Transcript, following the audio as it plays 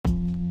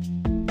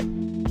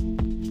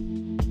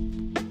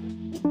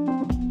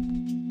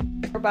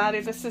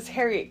everybody. This is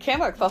Harriet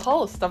Kimmick, the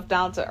host of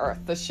Down to Earth,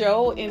 the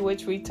show in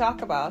which we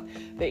talk about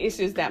the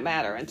issues that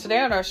matter. And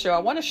today on our show, I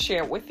want to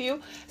share with you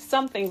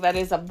something that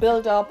is a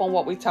build-up on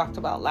what we talked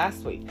about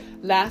last week.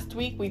 Last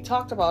week, we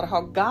talked about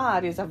how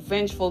God is a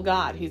vengeful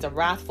God. He's a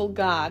wrathful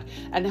God,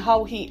 and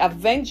how he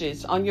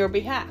avenges on your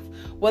behalf.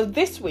 Well,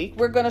 this week,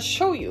 we're going to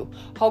show you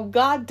how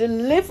God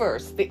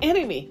delivers the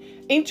enemy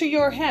into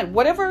your hand.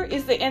 Whatever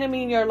is the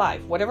enemy in your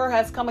life, whatever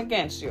has come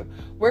against you,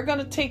 we're going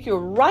to take you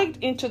right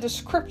into the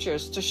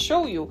scriptures to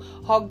show you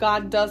how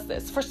God does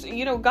this. First,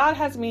 God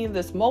has me in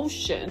this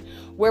motion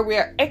where we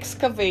are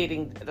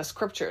excavating the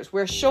scriptures.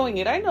 We're showing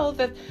it. I know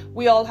that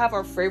we all have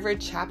our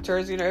favorite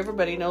chapters.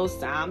 Everybody knows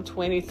Psalm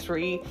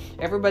 23.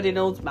 Everybody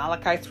knows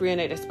Malachi 3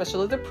 and 8,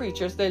 especially the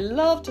preachers. They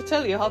love to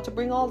tell you how to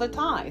bring all the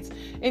tithes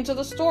into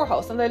the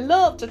storehouse. And they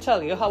love to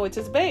tell you how it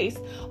is based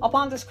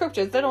upon the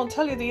scriptures. They don't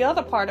tell you the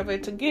other part of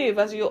it, to give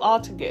as you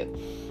ought to give.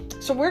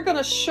 So we're going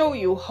to show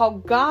you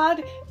how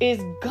God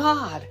is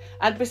God,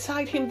 and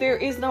beside him there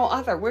is no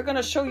other. We're going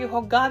to show you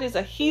how God is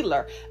a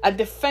healer, a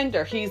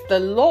defender. He's the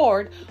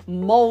Lord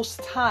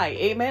Most High.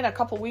 Amen. A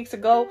couple weeks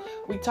ago,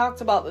 we talked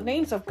about the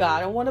names of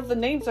God, and one of the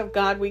names of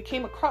God we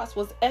came across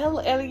was El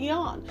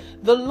Elyon,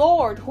 the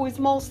Lord who is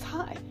Most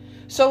High.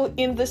 So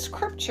in the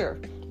scripture,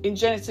 in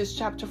Genesis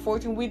chapter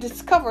 14, we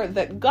discover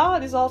that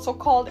God is also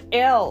called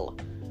El.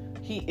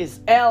 He is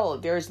El.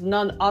 There is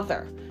none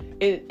other.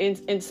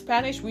 In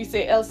Spanish, we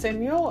say El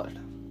Señor.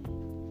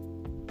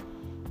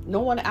 No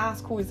one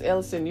asks who is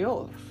El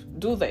Señor,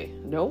 do they?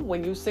 No,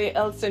 when you say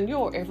El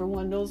Señor,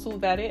 everyone knows who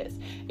that is.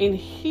 In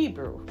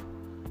Hebrew,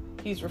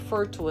 he's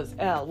referred to as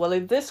El. Well,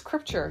 in this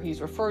scripture, he's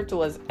referred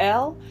to as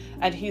El,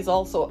 and he's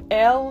also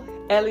El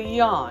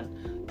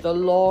Elyon, the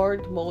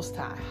Lord Most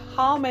High.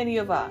 How many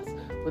of us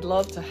would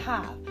love to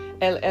have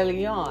El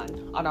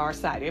Elyon on our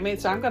side? Amen.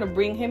 So I'm going to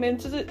bring him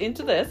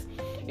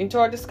into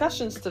our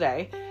discussions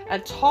today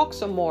and talk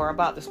some more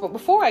about this. But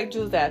before I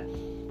do that,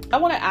 I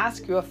want to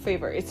ask you a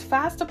favor. It's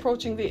fast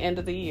approaching the end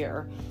of the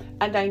year,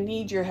 and I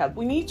need your help.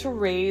 We need to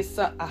raise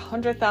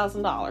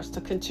 $100,000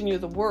 to continue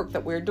the work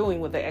that we're doing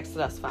with the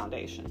Exodus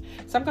Foundation.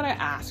 So I'm going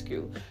to ask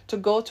you to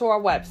go to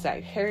our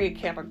website,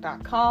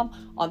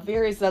 harrietkemmick.com.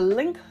 There is a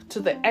link to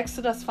the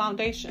Exodus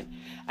Foundation.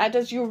 And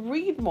as you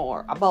read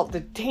more about the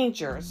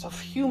dangers of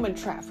human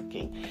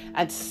trafficking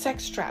and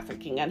sex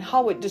trafficking and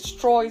how it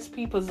destroys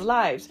people's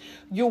lives,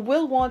 you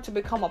will want to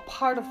become a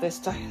part of this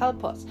to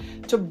help us,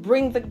 to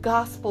bring the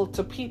gospel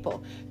to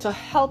people, to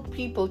help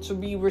people to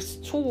be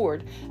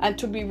restored and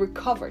to be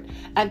recovered,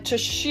 and to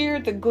share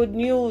the good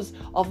news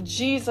of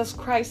Jesus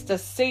Christ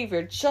as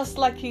Savior, just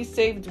like he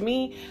saved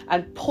me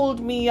and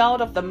pulled me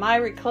out of the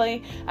miry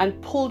clay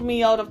and pulled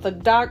me out of the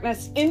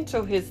darkness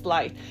into his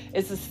light.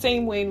 It's the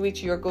same way in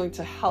which you're going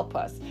to help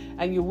us,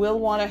 and you will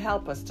want to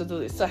help us to do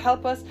this. So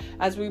help us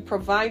as we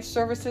provide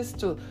services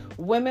to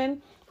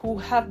women who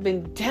have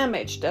been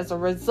damaged as a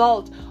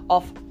result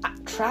of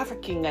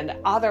trafficking and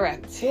other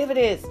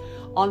activities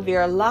on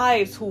their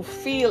lives, who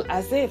feel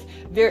as if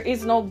there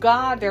is no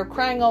God. They're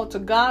crying out to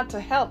God to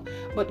help,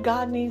 but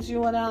God needs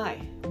you and I.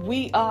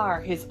 We are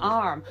his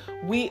arm.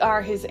 We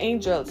are his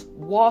angels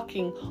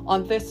walking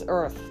on this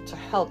earth to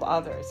help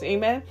others.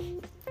 Amen.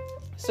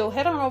 So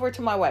head on over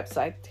to my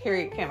website,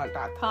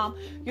 harrietkemmick.com.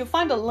 You'll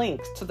find a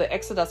link to the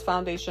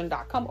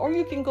ExodusFoundation.com, or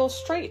you can go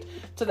straight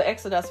to the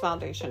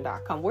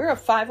ExodusFoundation.com. We're a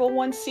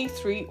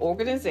 501c3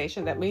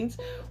 organization. That means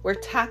we're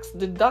tax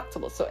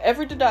deductible. So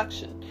every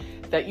deduction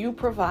that you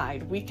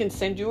provide, we can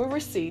send you a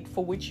receipt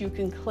for which you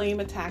can claim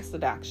a tax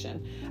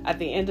deduction at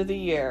the end of the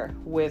year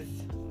with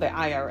the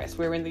IRS.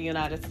 We're in the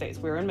United States.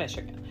 We're in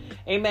Michigan.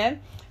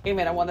 Amen.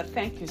 Amen. I want to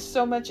thank you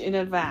so much in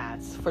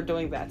advance for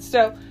doing that.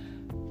 So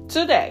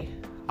today,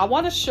 I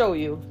want to show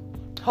you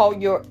how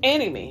your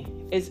enemy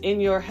is in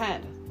your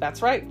hand.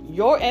 That's right.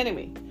 Your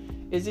enemy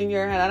is in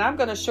your hand. And I'm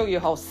going to show you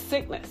how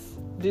sickness,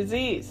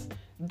 disease,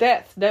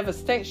 death,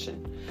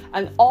 devastation,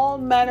 and all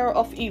manner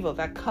of evil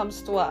that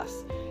comes to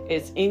us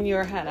is in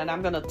your hand. And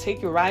I'm going to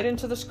take you right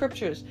into the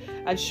scriptures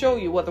and show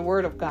you what the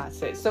word of God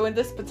says. So in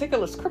this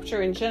particular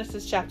scripture in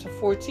Genesis chapter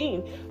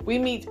 14, we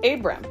meet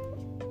Abram.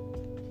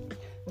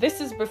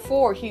 This is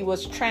before he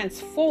was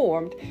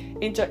transformed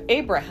into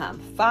Abraham,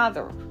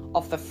 father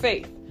of the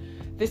faith.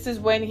 This is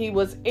when he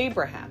was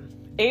Abram,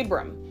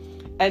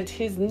 and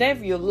his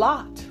nephew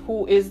Lot,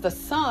 who is the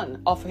son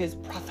of his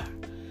brother,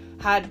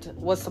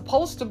 was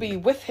supposed to be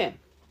with him.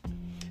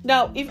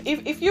 Now,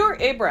 if you're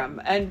Abram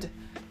and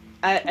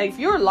if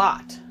you're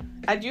Lot,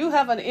 and you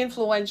have an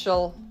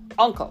influential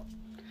uncle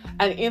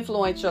and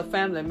influential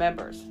family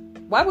members,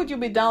 why would you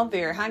be down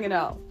there hanging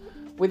out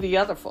with the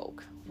other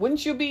folk?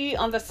 Wouldn't you be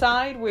on the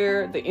side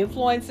where the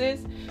influence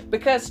is?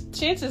 Because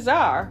chances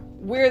are,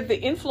 where the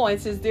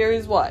influence is, there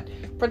is what?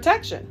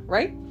 Protection,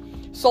 right?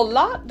 So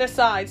Lot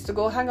decides to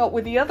go hang out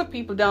with the other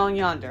people down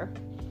yonder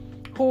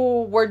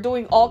who were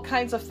doing all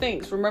kinds of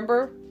things.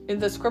 Remember in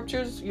the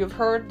scriptures, you've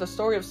heard the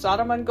story of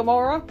Sodom and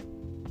Gomorrah?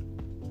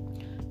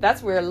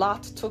 That's where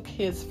Lot took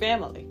his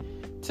family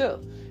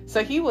too.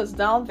 So he was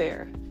down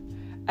there,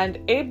 and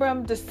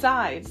Abram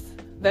decides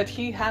that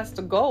he has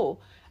to go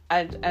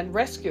and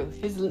rescue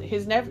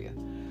his nephew.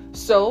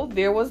 So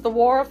there was the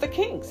War of the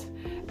Kings.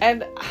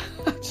 And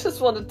I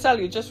just want to tell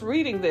you, just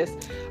reading this,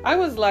 I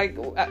was like,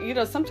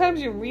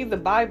 sometimes you read the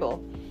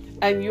Bible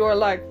and you're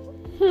like,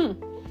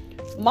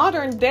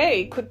 modern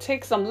day could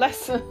take some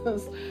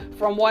lessons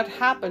from what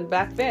happened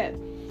back then.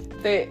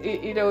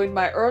 In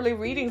my early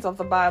readings of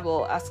the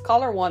Bible, a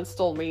scholar once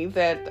told me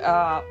that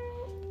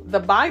the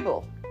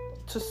Bible,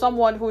 to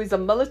someone who is a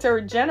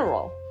military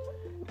general,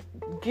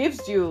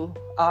 gives you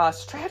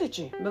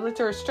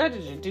military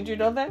strategy. Did you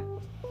know that?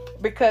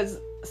 Because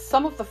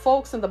some of the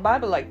folks in the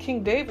Bible, like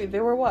King David,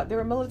 they were what? They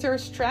were military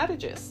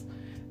strategists.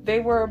 They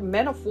were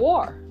men of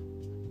war.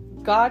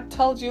 God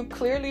tells you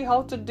clearly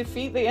how to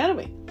defeat the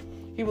enemy.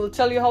 He will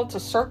tell you how to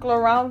circle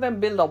around them,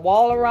 build a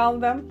wall around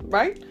them,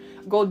 right?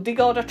 Go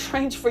dig out a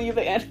trench for you,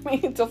 the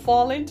enemy, to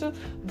fall into.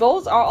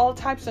 Those are all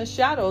types and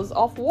shadows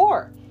of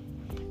war.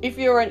 If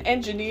you're an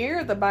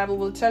engineer, the Bible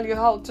will tell you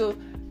how to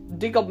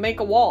make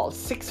a wall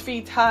 6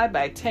 feet high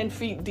by 10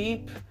 feet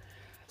deep.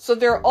 So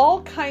there are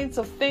all kinds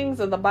of things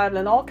in the Bible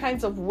and all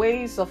kinds of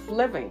ways of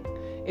living.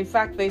 In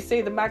fact, they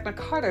say the Magna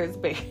Carta is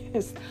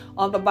based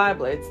on the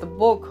Bible. It's the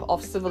book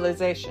of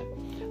civilization.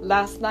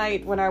 Last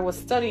night when I was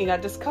studying, I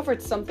discovered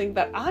something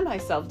that I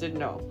myself didn't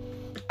know.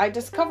 I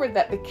discovered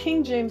that the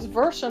King James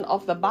Version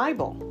of the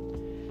Bible,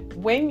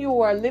 when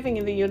you are living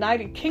in the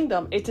United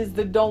Kingdom, it is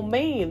the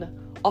domain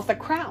of the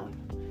crown.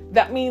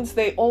 That means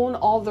they own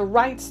all the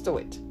rights to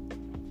it.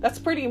 That's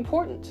pretty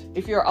important.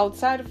 If you're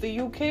outside of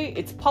the UK,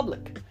 it's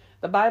public.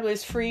 The Bible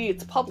is free,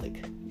 it's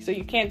public, so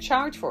you can't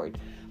charge for it.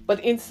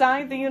 But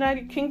inside the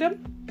United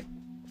Kingdom,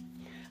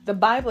 the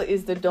Bible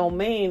is the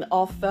domain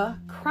of the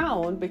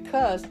crown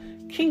because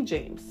King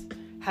James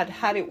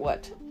had it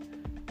what?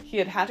 He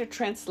had it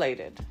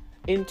translated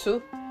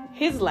into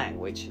his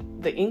language,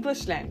 the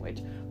English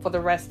language, for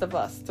the rest of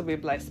us to be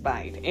blessed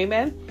by it.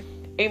 Amen?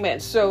 Amen.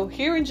 So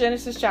here in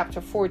Genesis chapter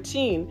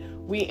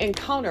 14, we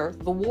encounter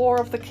the War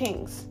of the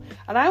Kings.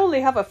 And I only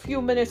have a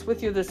few minutes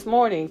with you this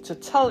morning to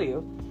tell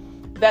you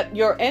that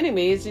your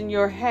enemy is in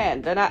your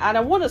hand. And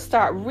I want to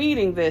start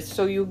reading this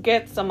so you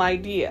get some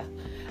idea.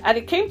 And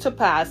it came to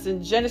pass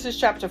in Genesis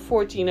chapter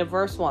 14 and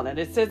verse 1. And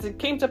it says, it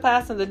came to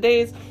pass in the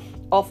days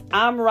of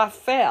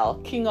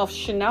Amraphel, king of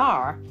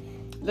Shinar.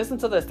 Listen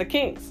to this, the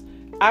kings.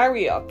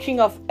 Ariel,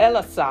 king of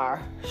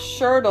Elasar,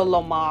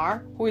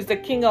 Chedorlaomer, who is the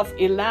king of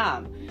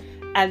Elam,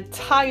 and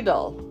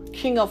Tidal,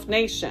 king of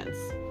nations,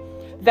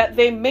 that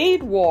they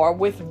made war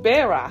with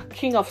Bera,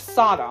 king of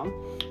Sodom,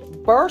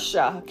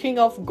 Bersha, king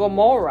of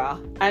Gomorrah,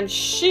 and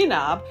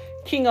Shinab,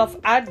 king of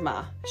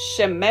Admah,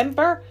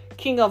 Shemember,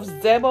 king of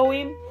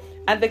Zeboim,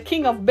 and the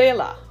king of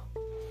Bela.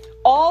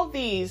 All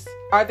these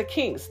are the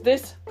kings.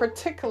 This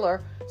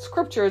particular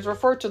scripture is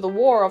referred to the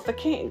War of the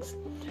Kings.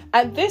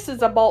 And this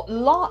is about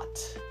Lot,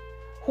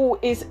 who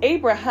is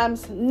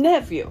Abraham's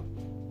nephew.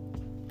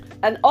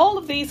 And all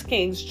of these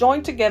kings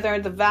joined together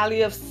in the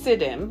valley of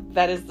Siddim,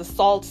 that is the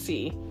Salt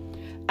Sea.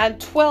 And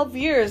 12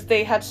 years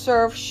they had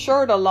served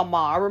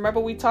Chedorlaomer. Remember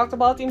we talked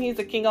about him, he's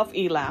the king of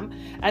Elam.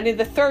 And in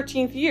the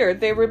 13th year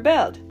they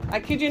rebelled. I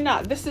kid you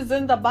not, this is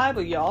in the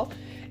Bible, y'all.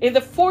 In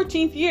the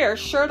 14th year,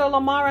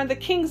 Chedorlaomer and the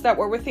kings that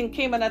were with him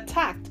came and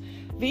attacked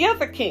the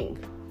other king,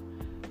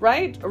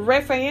 right?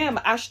 Rephaim,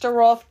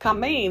 Ashtaroth,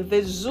 Kamain,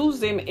 the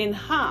Zuzim in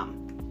Ham.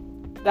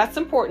 That's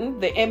important.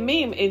 The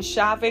Emim in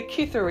Shaveh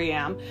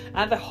Kithuriam,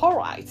 and the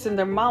Horites in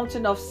the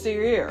mountain of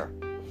Seir,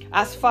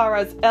 as far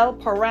as El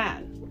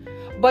Paran.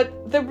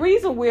 But the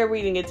reason we're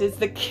reading it is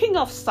the king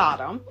of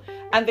Sodom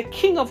and the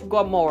king of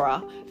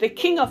Gomorrah, the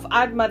king of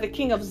Admah, the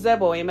king of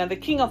Zeboim, and the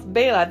king of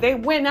Bela, they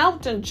went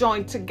out and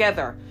joined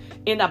together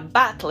in a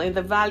battle in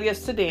the valley of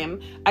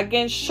Siddim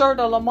against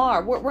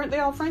Chedorlaomer. Weren't they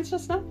all friends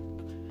just now?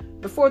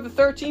 Before the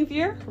 13th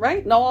year,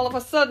 right? Now all of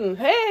a sudden,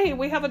 hey,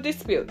 we have a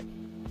dispute.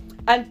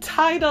 And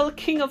Tidal,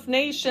 king of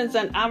nations,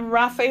 and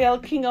Amraphel,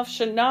 king of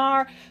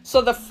Shinar.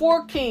 So the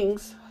 4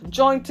 kings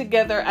joined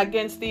together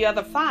against the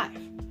other 5.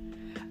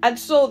 And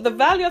so the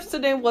valley of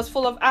Siddim was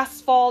full of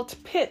asphalt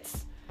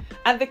pits.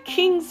 And the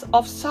kings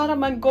of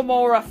Sodom and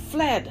Gomorrah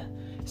fled.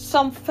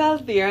 Some fell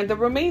there, and the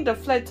remainder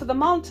fled to the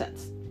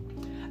mountains.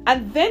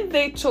 And then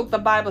they took, the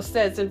Bible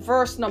says in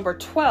verse number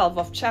 12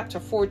 of chapter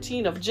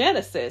 14 of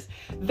Genesis,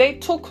 they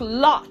took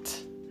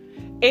Lot,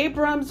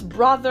 Abram's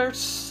brother's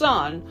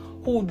son,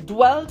 who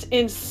dwelt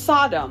in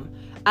Sodom,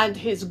 and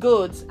his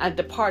goods, and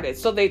departed.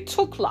 So they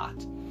took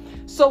Lot.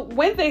 So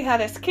when they had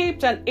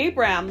escaped, and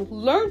Abraham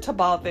learned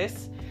about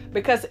this,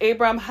 because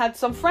Abraham had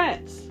some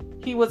friends.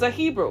 He was a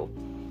Hebrew.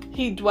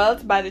 He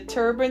dwelt by the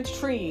terebinth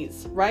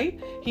trees, right?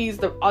 He's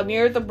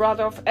near the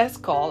brother of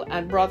Eshcol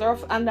and brother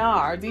of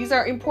Anar. These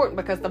are important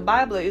because the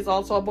Bible is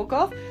also a book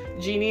of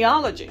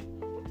genealogy.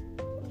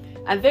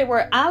 And they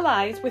were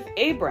allies with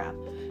Abraham.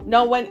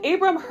 Now, when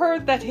Abraham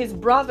heard that his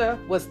brother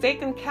was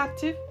taken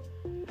captive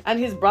and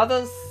his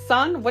brother's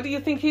son, what do you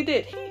think he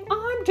did? He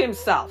armed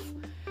himself.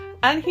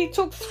 And he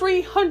took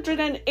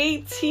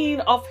 318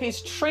 of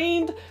his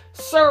trained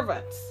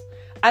servants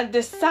and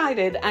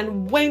decided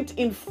and went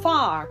in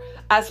far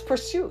as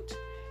pursuit.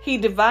 He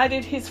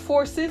divided his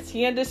forces.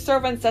 He and his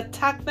servants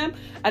attacked them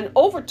and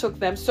overtook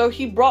them. So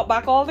he brought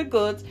back all the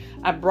goods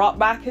and brought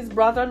back his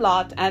brother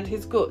Lot and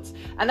his goods.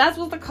 And that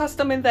was the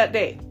custom in that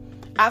day.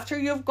 After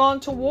you've gone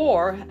to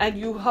war and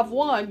you have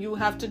won, you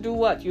have to do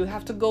what? You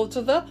have to go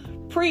to the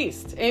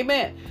priest.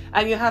 Amen.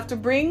 And you have to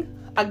bring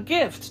a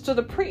gift to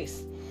the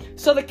priest.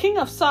 So the king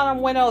of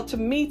Sodom went out to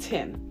meet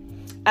him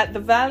at the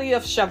valley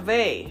of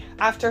Shaveh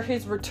after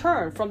his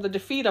return from the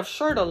defeat of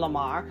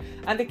Chedorlaomer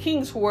and the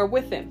kings who were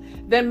with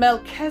him. Then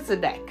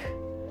Melchizedek,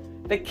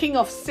 the king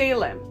of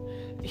Salem,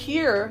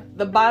 here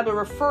the Bible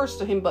refers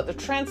to him, but the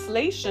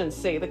translations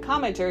say, the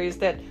commentary is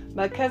that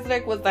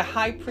Melchizedek was the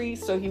high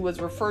priest, so he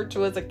was referred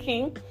to as a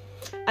king.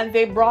 And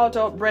they brought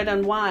out bread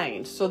and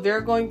wine. So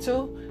they're going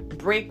to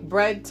break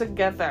bread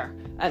together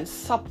and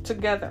sup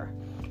together,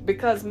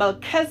 because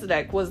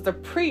Melchizedek was the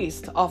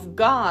priest of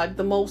God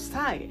the Most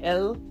High,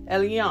 El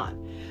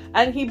Elyon.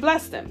 And he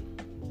blessed him.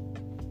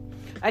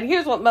 And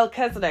here's what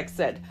Melchizedek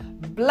said.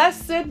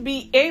 Blessed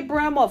be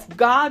Abram of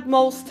God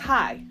Most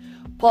High,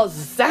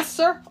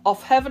 possessor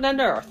of heaven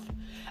and earth.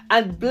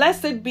 And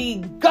blessed be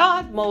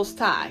God Most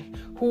High,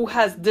 who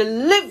has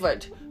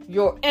delivered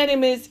your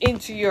enemies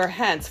into your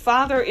hands.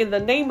 Father, in the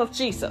name of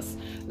Jesus,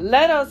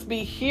 let us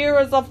be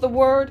hearers of the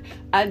word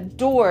and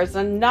doers,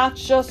 and not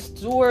just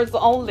doers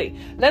only.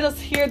 Let us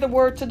hear the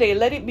word today.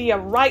 Let it be a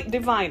right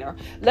diviner.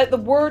 Let the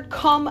word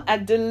come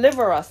and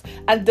deliver us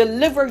and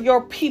deliver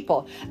your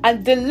people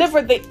and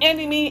deliver the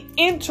enemy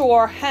into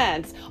our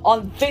hands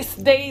on this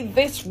day,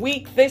 this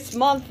week, this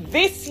month,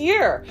 this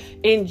year.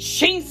 In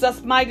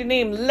Jesus' mighty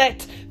name,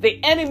 let the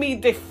enemy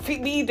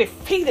be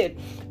defeated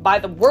by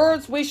the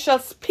words we shall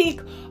speak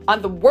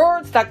and the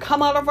words that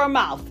come out of our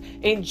mouth.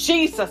 In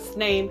Jesus'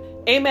 name,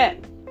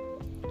 amen.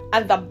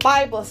 And the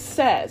Bible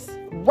says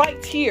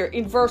right here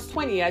in verse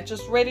 20, I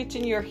just read it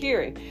in your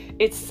hearing.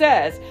 It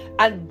says,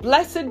 and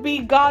blessed be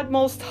God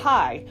Most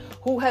High,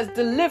 who has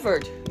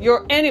delivered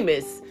your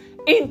enemies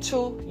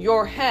into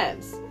your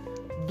hands.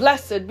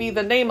 Blessed be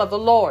the name of the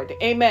Lord.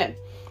 Amen.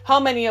 How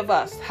many of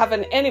us have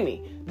an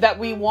enemy that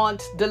we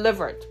want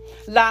delivered?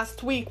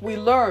 Last week, we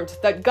learned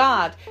that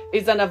God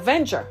is an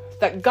avenger,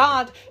 that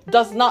God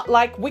does not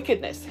like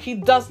wickedness. He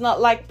does not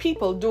like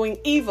people doing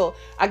evil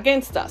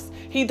against us.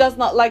 He does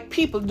not like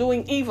people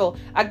doing evil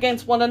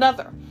against one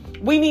another.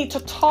 We need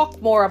to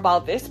talk more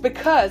about this,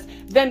 because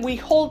then we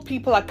hold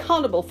people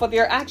accountable for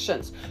their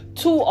actions.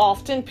 Too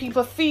often,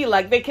 people feel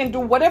like they can do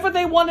whatever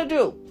they want to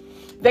do.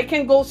 They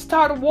can go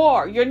start a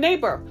war. Your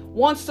neighbor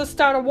wants to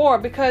start a war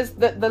because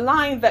the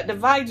line that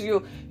divides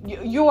you,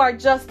 you are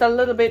just a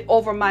little bit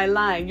over my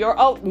line. You're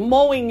out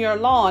mowing your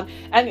lawn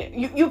and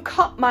you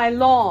cut my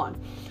lawn.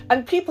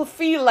 And people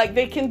feel like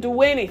they can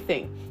do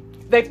anything.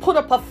 They put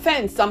up a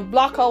fence and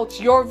block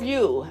out your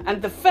view, and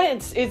the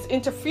fence is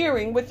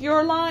interfering with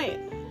your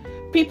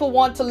line. People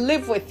want to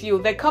live with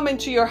you. They come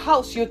into your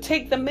house. You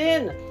take them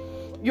in.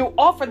 You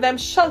offer them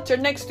shelter.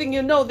 Next thing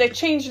you know, they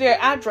change their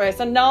address,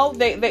 and now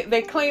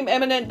they claim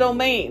eminent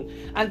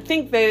domain and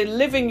think they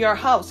live in your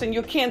house, and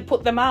you can't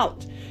put them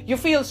out. You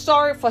feel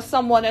sorry for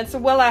someone and say,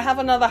 well, I have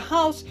another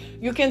house.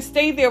 You can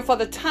stay there for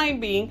the time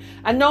being.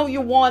 And now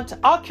you want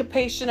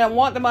occupation and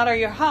want them out of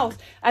your house,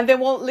 and they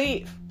won't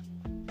leave.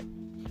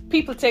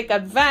 People take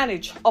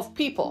advantage of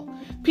people.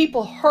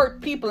 People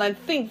hurt people and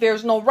think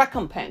there's no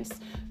recompense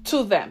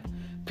to them.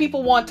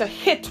 People want to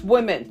hit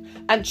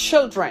women and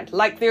children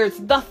like there's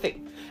nothing.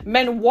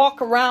 Men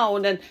walk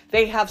around and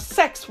they have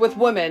sex with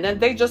women and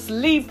they just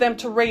leave them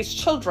to raise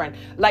children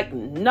like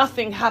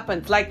nothing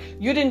happened. Like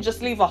you didn't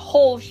just leave a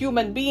whole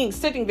human being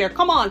sitting there.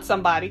 Come on,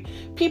 somebody.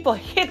 People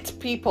hit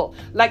people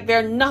like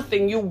they're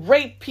nothing. You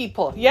rape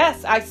people.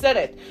 Yes, I said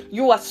it.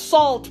 You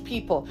assault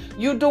people.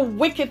 You do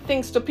wicked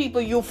things to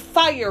people. You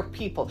fire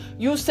people.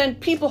 You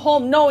send people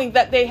home knowing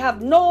that they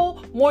have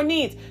no more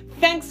needs.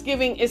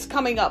 Thanksgiving is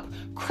coming up.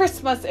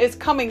 Christmas is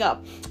coming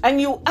up.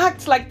 And you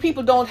act like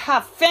people don't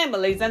have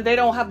families and they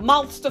don't have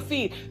mouths to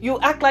feed.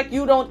 You act like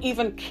you don't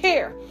even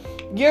care.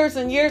 Years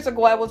and years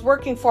ago, I was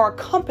working for a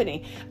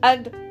company,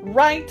 and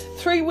right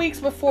 3 weeks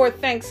before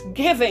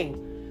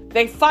Thanksgiving,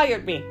 they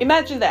fired me.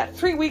 Imagine that.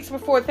 3 weeks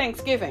before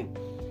Thanksgiving.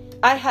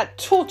 I had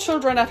 2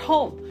 children at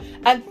home,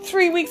 and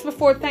 3 weeks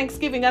before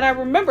Thanksgiving. And I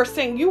remember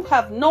saying, you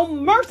have no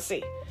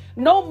mercy.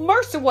 No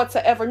mercy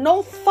whatsoever.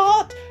 No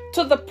thought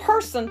to the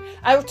person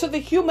or to the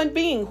human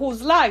being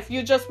whose life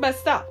you just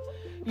messed up.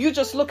 You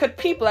just look at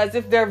people as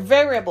if they're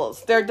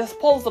variables, they're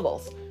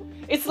disposables.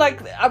 It's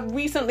like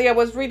recently I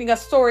was reading a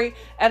story,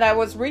 and I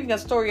was reading a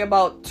story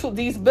about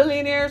these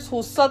billionaires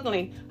who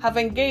suddenly have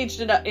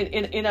engaged in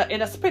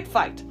a spit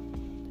fight.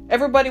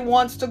 Everybody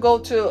wants to go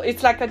to,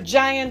 it's like a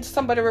giant,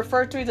 somebody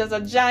referred to it as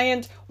a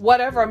giant,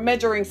 whatever,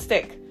 measuring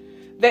stick.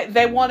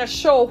 They want to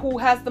show who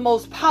has the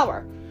most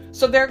power.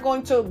 So they're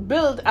going to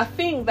build a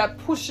thing that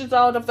pushes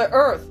out of the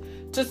earth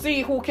to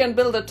see who can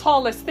build the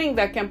tallest thing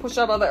that can push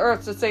out of the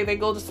earth, to say they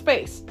go to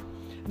space.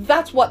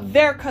 That's what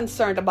they're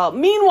concerned about.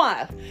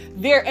 Meanwhile,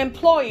 their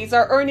employees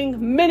are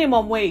earning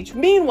minimum wage.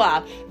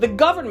 Meanwhile, the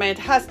government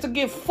has to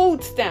give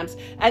food stamps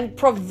and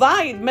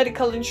provide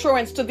medical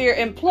insurance to their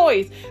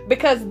employees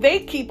because they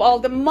keep all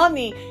the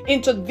money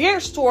into their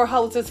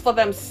storehouses for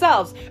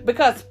themselves,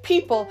 because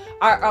people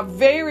are a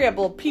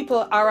variable.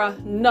 People are a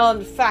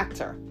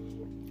non-factor.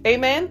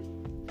 Amen.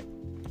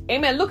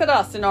 Amen. Look at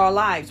us in our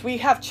lives. We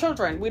have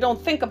children. We don't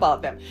think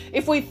about them.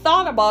 If we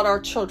thought about our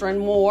children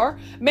more,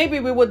 maybe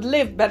we would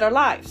live better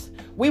lives.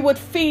 We would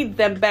feed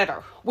them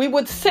better. We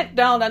would sit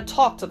down and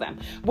talk to them.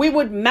 We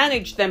would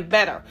manage them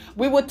better.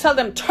 We would tell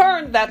them,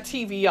 turn that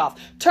TV off.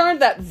 Turn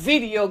that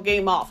video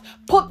game off.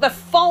 Put the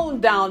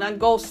phone down and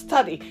go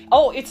study.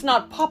 Oh, it's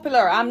not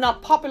popular. I'm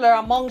not popular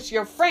amongst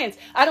your friends.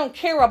 I don't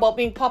care about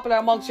being popular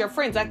amongst your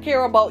friends. I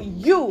care about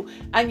you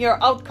and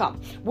your outcome.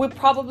 We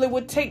probably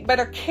would take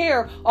better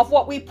care of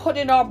what we put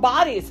in our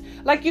bodies.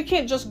 Like, you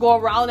can't just go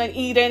around and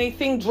eat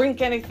anything,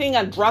 drink anything,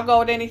 and drug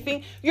out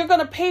anything. You're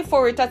going to pay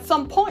for it at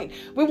some point.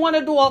 We want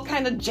to do all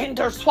kind of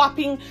gender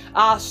swapping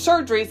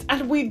surgeries,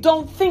 and we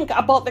don't think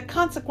about the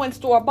consequence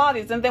to our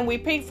bodies, and then we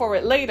pay for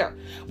it later.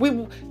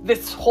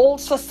 This whole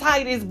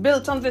society is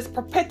built on this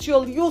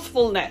perpetual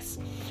youthfulness.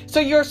 So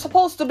you're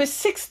supposed to be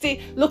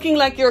 60 looking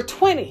like you're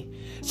 20.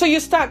 So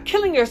you start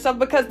killing yourself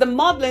because the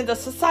model in the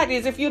society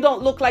is, if you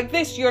don't look like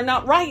this, you're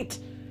not right.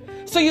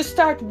 So you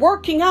start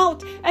working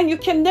out and you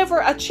can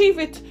never achieve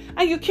it,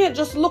 and you can't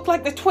just look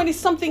like the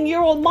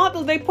 20-something-year-old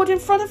model they put in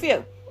front of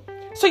you.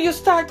 So you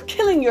start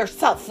killing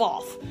yourself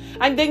off,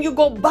 and then you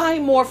go buy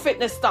more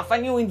fitness stuff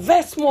and you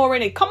invest more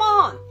in it. Come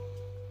on.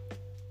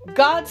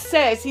 God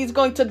says he's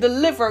going to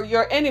deliver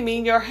your enemy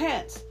in your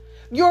hands.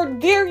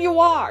 There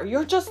you are.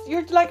 You're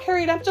like,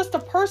 Harriet, I'm just a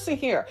person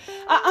here.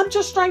 I'm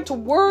just trying to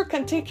work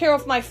and take care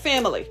of my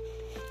family.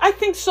 I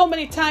think so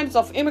many times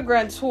of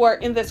immigrants who are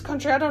in this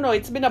country. I don't know.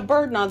 It's been a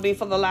burden on me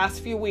for the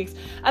last few weeks.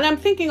 And I'm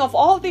thinking of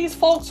all these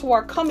folks who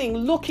are coming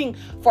looking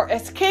for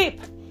escape.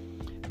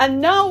 And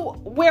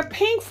now we're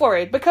paying for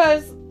it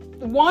because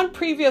one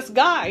previous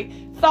guy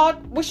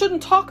thought we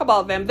shouldn't talk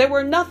about them. They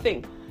were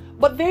nothing.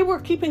 But they were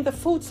keeping the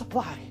food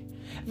supply.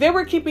 They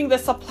were keeping the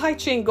supply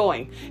chain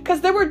going because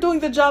they were doing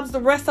the jobs the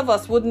rest of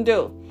us wouldn't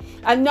do.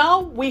 And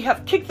now we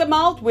have kicked them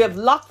out. We have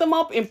locked them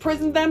up,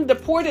 imprisoned them,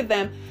 deported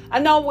them.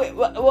 And now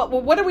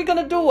what are we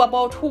going to do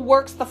about who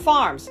works the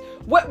farms?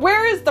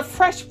 Where is the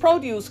fresh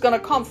produce going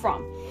to come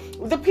from?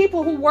 The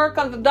people who work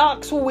on the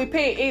docks, who we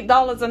pay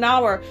 $8 an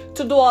hour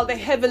to do all the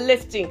heavy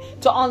lifting,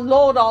 to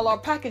unload all our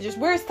packages,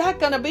 where is that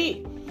going to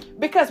be?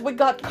 Because we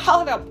got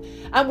caught up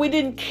and we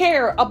didn't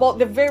care about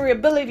the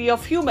variability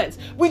of humans.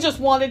 We just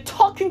wanted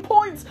talking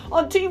points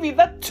on TV.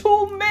 That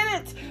 2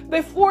 minutes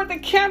before the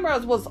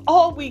cameras was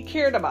all we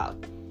cared about.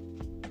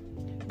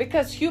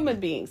 Because human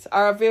beings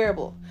are a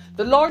variable.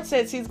 The Lord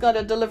says he's going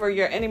to deliver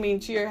your enemy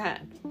into your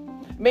hand.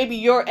 Maybe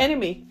your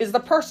enemy is the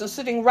person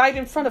sitting right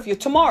in front of you.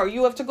 Tomorrow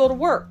you have to go to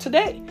work.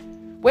 Today,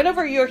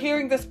 whenever you're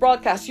hearing this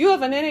broadcast, you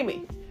have an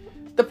enemy.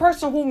 The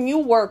person whom you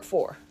work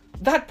for.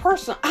 That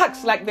person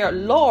acts like they're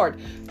Lord,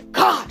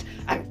 God,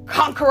 and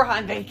conqueror,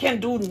 and they can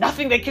do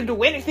nothing. They can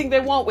do anything they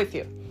want with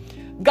you.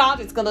 God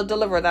is going to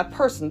deliver that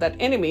person, that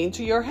enemy,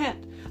 into your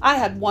hand. I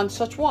had one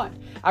such one.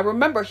 I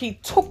remember he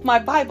took my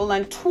Bible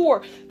and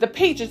tore the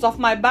pages off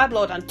my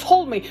Bible and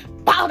told me,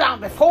 bow down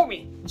before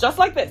me. Just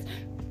like this.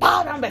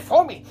 Bow down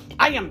before me.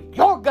 I am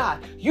your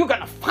God. You're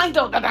going to find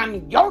out that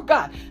I'm your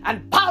God.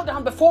 And bow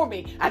down before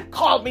me and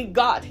call me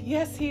God.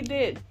 Yes, he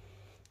did.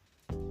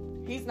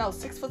 He's now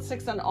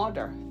 6'6" and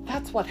under.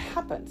 That's what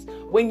happens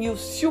when you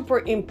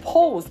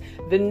superimpose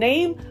the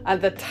name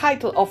and the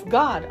title of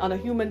God on a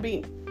human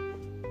being.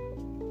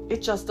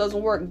 It just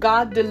doesn't work.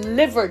 God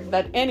delivered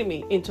that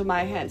enemy into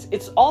my hands.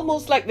 It's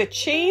almost like the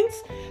chains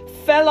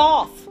fell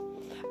off.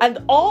 And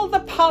all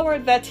the power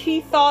that he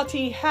thought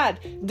he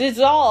had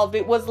dissolved.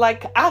 It was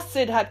like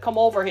acid had come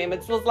over him.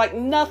 It was like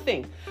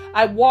nothing.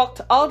 I walked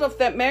out of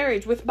that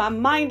marriage with my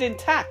mind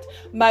intact,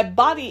 my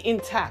body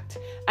intact.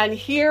 And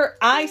here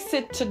I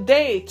sit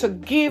today to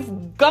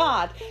give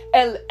God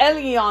El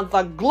Elyon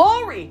the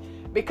glory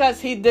because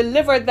he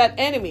delivered that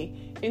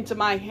enemy into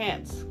my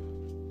hands.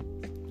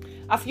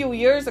 A few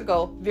years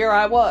ago, there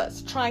I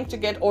was trying to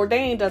get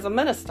ordained as a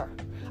minister.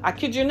 I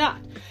kid you not.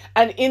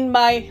 And in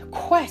my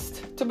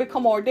quest to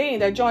become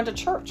ordained, I joined a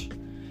church.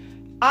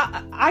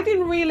 I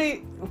didn't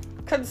really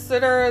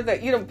consider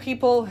that,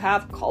 people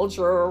have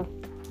culture.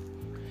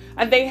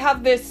 And they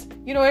have this,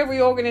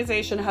 every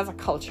organization has a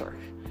culture.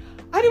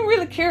 I didn't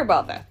really care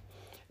about that.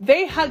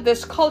 They had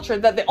this culture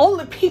that the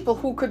only people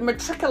who could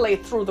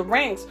matriculate through the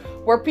ranks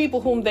were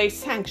people whom they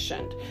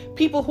sanctioned,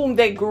 people whom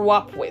they grew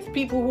up with,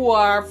 people who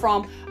are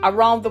from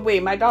around the way.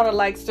 My daughter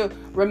likes to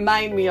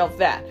remind me of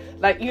that.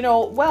 Like,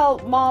 well,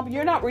 Mom,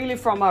 you're not really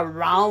from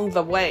around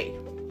the way.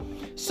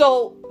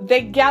 So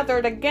they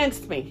gathered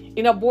against me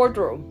in a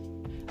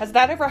boardroom. Has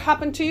that ever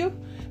happened to you?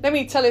 Let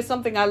me tell you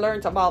something I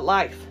learned about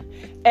life.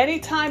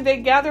 Anytime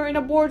they gather in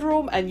a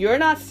boardroom and you're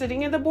not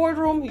sitting in the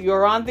boardroom,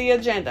 you're on the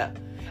agenda.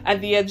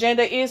 And the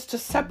agenda is to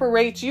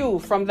separate you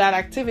from that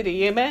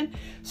activity. Amen.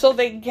 So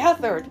they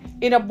gathered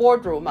in a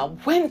boardroom. I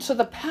went to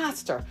the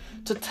pastor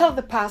to tell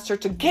the pastor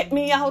to get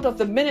me out of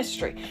the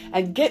ministry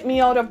and get me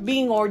out of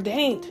being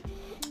ordained,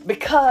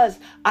 because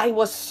I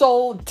was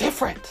so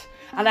different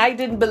and I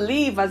didn't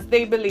believe as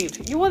they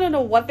believed. You want to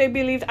know what they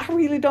believed? I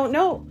really don't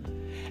know.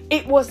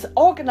 It was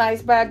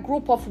organized by a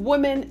group of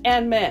women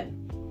and men.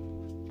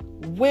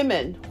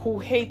 Women who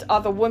hate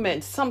other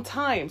women.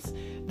 Sometimes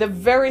the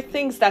very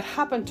things that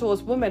happen to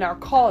us women are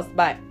caused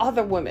by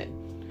other women.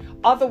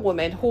 Other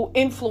women who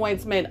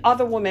influence men,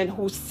 other women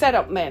who set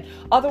up men,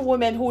 other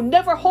women who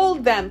never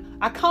hold them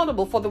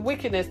accountable for the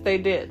wickedness they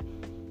did.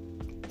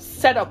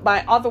 Set up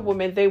by other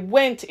women, they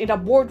went in a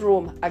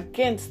boardroom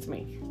against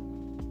me.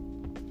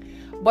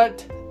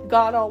 But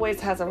God always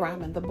has a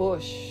ram in the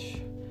bush.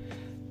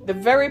 The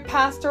very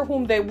pastor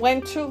whom they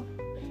went to,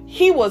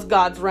 he was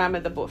God's ram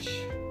in the bush.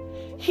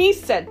 He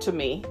said to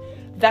me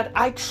that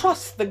I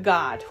trust the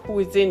God who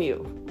is in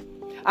you.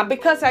 And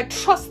because I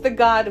trust the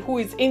God who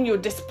is in you,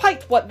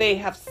 despite what they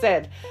have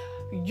said,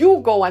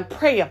 you go and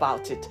pray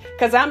about it,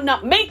 because I'm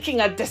not making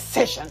a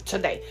decision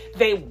today.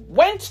 They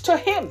went to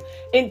him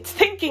in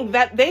thinking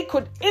that they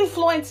could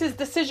influence his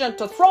decision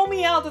to throw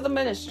me out of the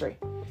ministry.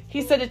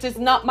 He said, it is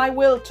not my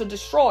will to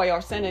destroy or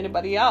send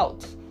anybody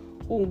out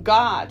whom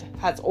God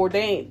has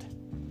ordained.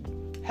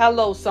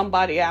 Hello,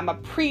 somebody. I'm a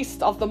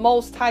priest of the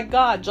Most High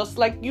God, just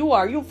like you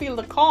are. You feel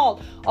the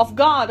call of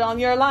God on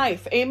your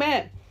life.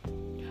 Amen.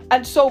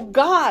 And so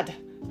God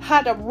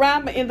had a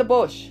ram in the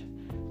bush.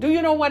 Do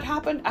you know what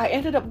happened? I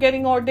ended up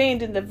getting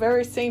ordained in the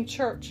very same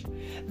church.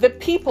 The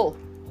people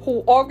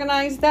who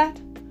organized that,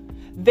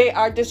 they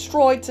are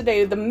destroyed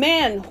today. The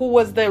man who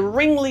was the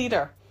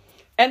ringleader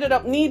ended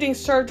up needing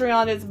surgery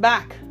on his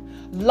back,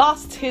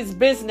 lost his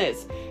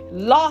business,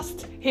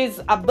 lost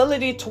his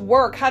ability to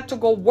work, had to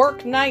go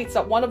work nights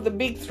at one of the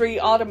big three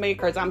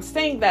automakers. I'm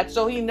saying that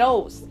so he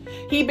knows.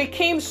 He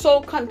became so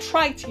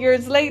contrite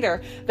years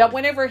later that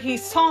whenever he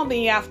saw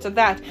me after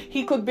that,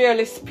 he could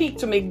barely speak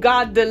to me.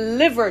 God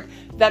delivered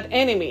that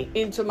enemy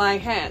into my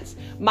hands.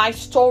 My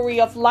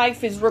story of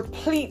life is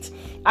replete.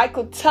 I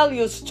could tell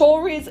you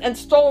stories and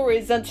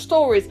stories and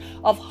stories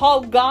of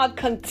how God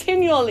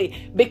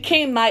continually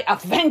became my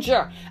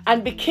avenger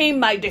and became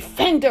my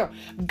defender.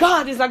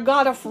 God is a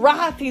God of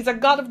wrath. He's a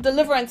God of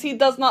deliverance. He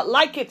does not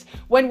like it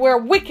when we're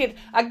wicked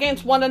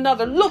against one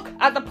another. Look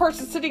at the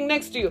person sitting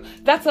next to you.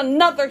 That's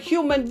another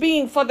human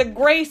being. For the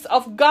grace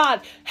of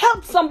God,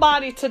 help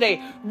somebody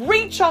today.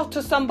 Reach out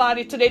to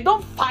somebody today.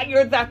 Don't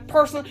fire that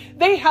person.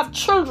 They have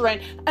children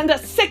and a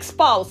sick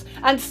spouse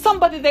and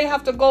somebody they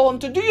have to go home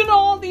to. Do you know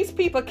all these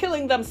people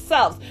killing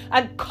themselves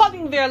and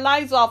cutting their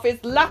lives off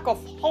is lack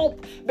of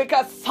hope,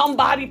 because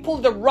somebody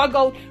pulled the rug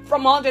out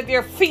from under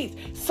their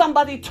feet.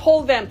 Somebody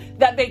told them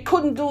that they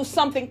couldn't do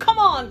something. Come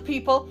on,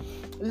 people.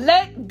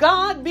 Let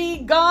God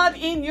be God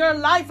in your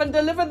life and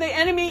deliver the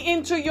enemy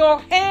into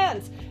your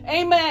hands.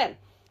 Amen.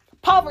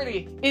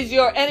 Poverty is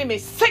your enemy,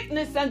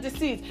 sickness and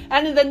disease.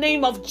 And in the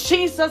name of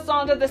Jesus,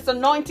 under this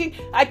anointing,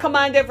 I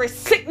command every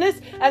sickness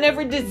and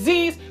every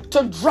disease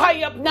to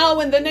dry up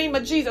now in the name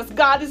of Jesus.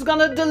 God is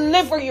going to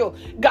deliver you.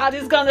 God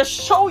is going to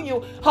show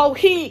you how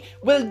he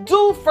will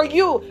do for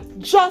you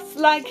just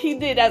like he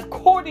did,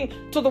 according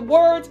to the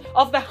words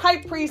of the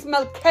high priest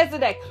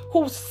Melchizedek,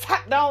 who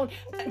sat down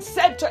and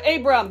said to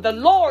Abraham, the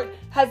Lord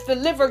has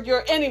delivered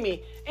your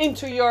enemy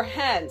into your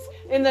hands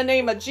in the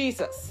name of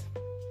Jesus.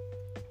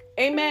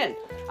 Amen.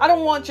 I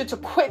don't want you to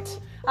quit.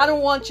 I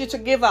don't want you to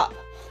give up.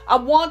 I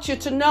want you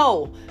to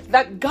know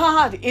that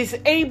God is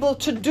able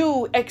to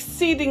do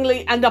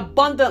exceedingly and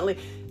abundantly.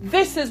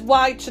 This is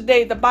why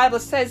today the Bible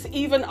says,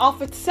 even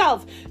of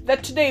itself,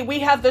 that today we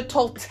have the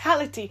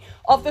totality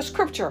of the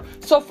scripture.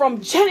 So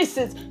from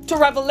Genesis to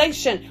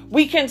Revelation,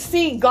 we can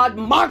see God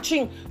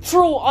marching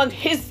through on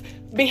his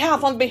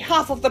behalf, on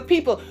behalf of the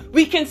people.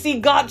 We can see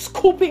God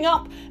scooping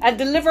up and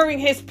delivering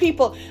his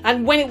people.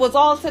 And when it was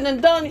all said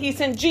and done, he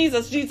sent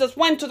Jesus. Jesus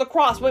went to the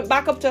cross, went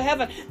back up to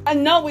heaven,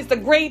 and now is the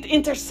great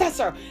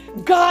intercessor.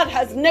 God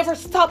has never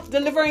stopped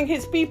delivering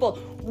his people.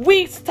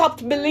 We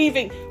stopped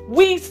believing.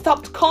 We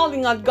stopped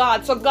calling on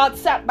God. So God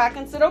sat back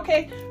and said,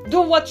 okay, do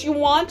what you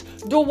want,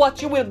 do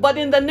what you will. But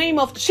in the name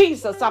of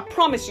Jesus, I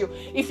promise you,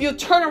 if you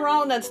turn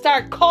around and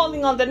start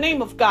calling on the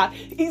name of God,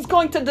 he's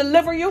going to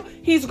deliver you.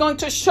 He's going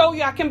to show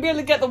you. I can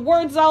barely get the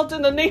words out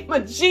in the name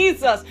of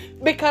Jesus,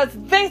 because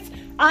this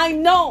I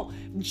know.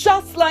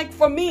 Just like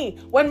for me,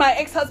 when my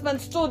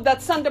ex-husband stood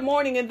that Sunday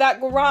morning in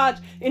that garage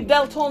in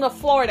Deltona,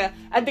 Florida,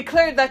 and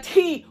declared that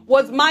he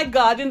was my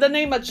God in the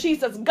name of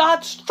Jesus,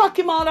 God struck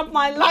him out of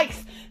my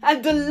life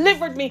and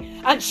delivered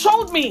me and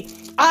showed me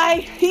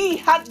he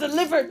had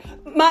delivered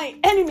my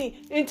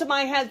enemy into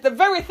my hands. The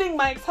very thing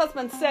my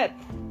ex-husband said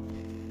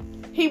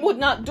he would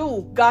not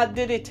do, God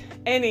did it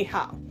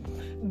anyhow.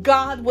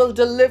 God will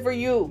deliver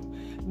you.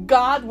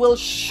 God will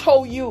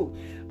show you.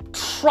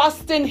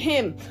 Trust in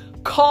him.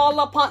 Call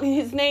upon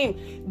his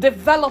name.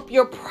 Develop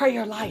your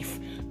prayer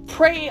life.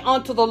 Pray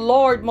unto the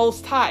Lord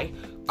Most High.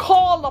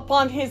 Call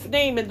upon his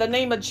name in the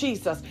name of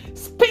Jesus.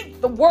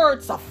 Speak the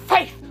words of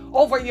faith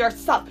over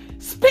yourself.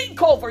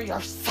 Speak over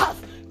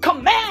yourself.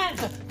 Command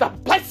the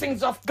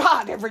blessings of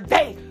God every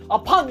day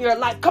upon your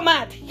life.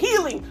 Command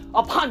healing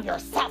upon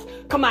yourself.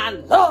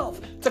 Command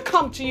love to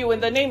come to you in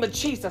the name of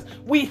Jesus.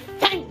 We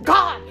thank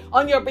God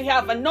on your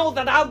behalf and know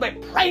that I'll be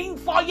praying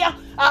for you.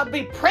 I'll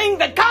be praying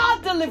that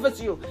God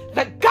delivers you,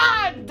 that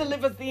God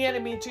delivers the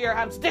enemy into your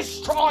hands.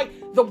 Destroy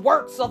the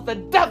works of the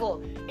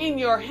devil in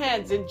your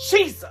hands in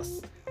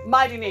Jesus'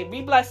 mighty name.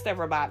 Be blessed,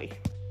 everybody.